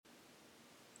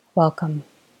Welcome.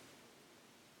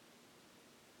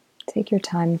 Take your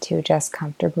time to adjust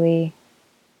comfortably,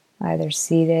 either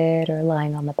seated or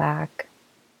lying on the back.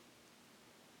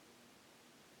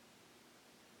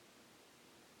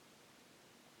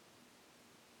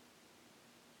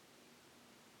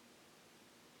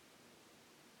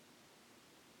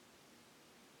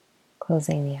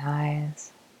 Closing the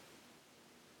eyes.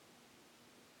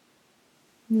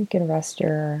 You can rest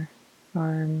your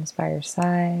arms by your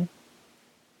side,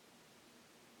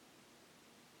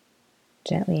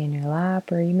 gently in your lap,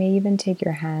 or you may even take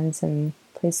your hands and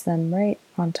place them right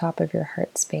on top of your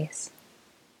heart space.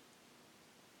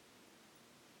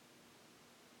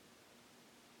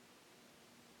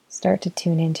 Start to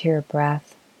tune into your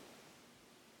breath.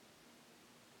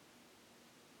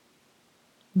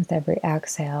 With every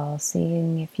exhale,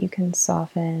 seeing if you can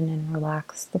soften and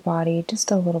relax the body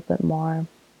just a little bit more.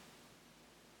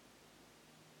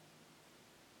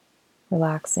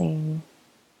 Relaxing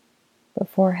the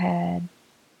forehead,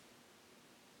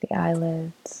 the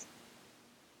eyelids,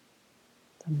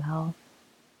 the mouth,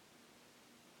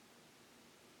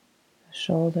 the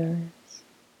shoulders,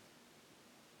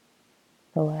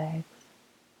 the legs.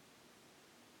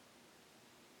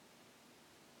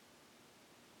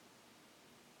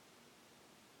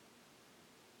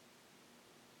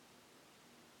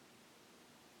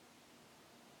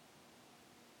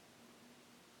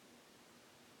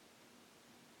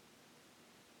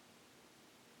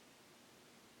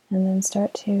 And then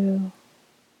start to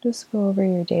just go over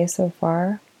your day so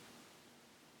far.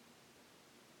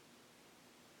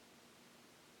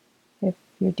 If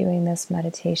you're doing this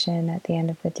meditation at the end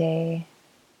of the day,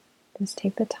 just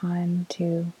take the time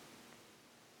to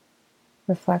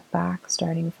reflect back,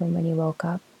 starting from when you woke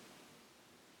up.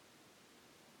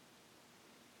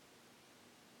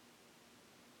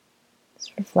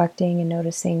 Just reflecting and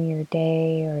noticing your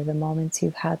day or the moments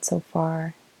you've had so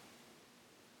far,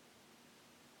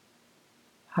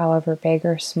 however big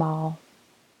or small.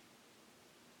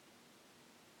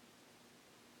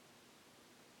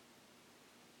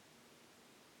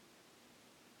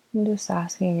 And just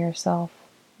asking yourself,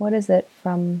 what is it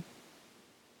from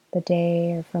the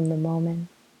day or from the moment?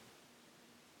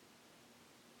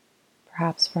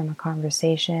 Perhaps from a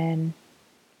conversation,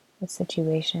 a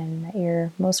situation that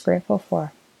you're most grateful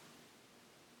for.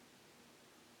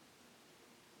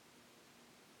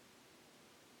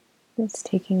 Just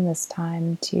taking this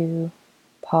time to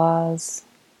pause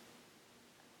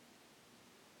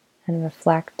and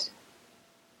reflect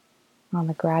on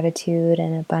the gratitude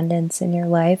and abundance in your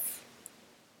life,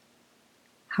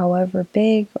 however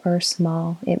big or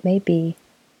small it may be.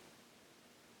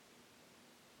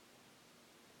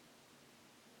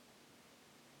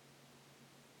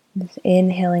 Just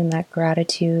inhaling that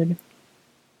gratitude.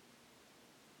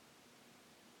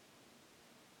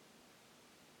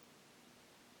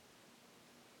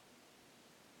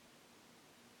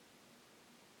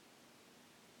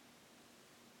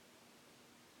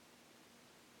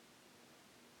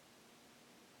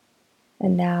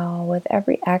 And now, with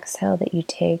every exhale that you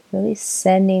take, really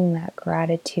sending that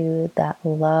gratitude, that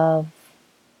love,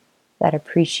 that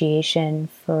appreciation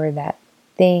for that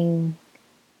thing,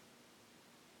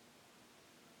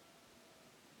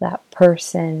 that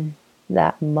person,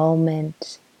 that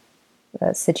moment,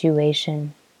 that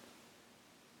situation.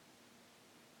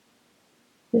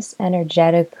 Just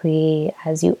energetically,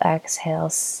 as you exhale,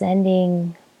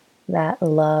 sending that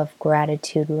love,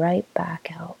 gratitude right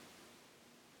back out.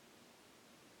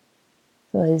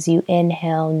 So as you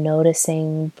inhale,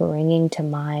 noticing, bringing to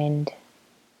mind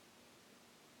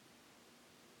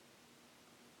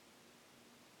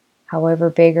however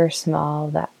big or small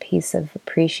that piece of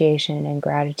appreciation and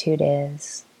gratitude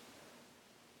is.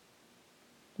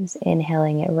 Just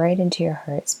inhaling it right into your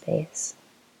heart space.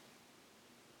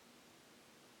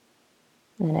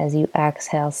 And as you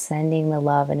exhale, sending the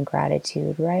love and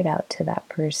gratitude right out to that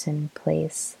person,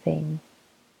 place, thing.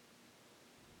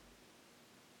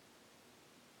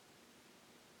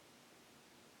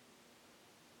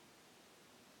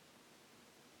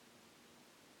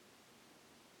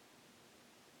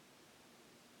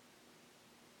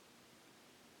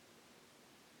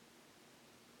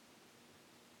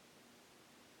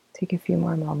 Take a few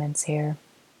more moments here.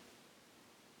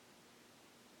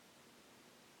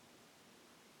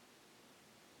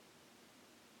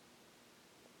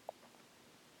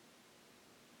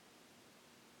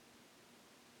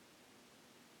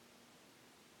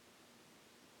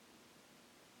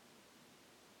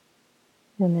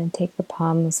 And then take the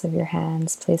palms of your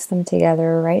hands, place them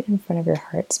together right in front of your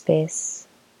heart space.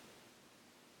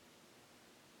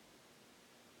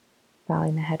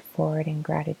 Bowing the head forward in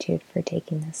gratitude for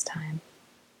taking this time.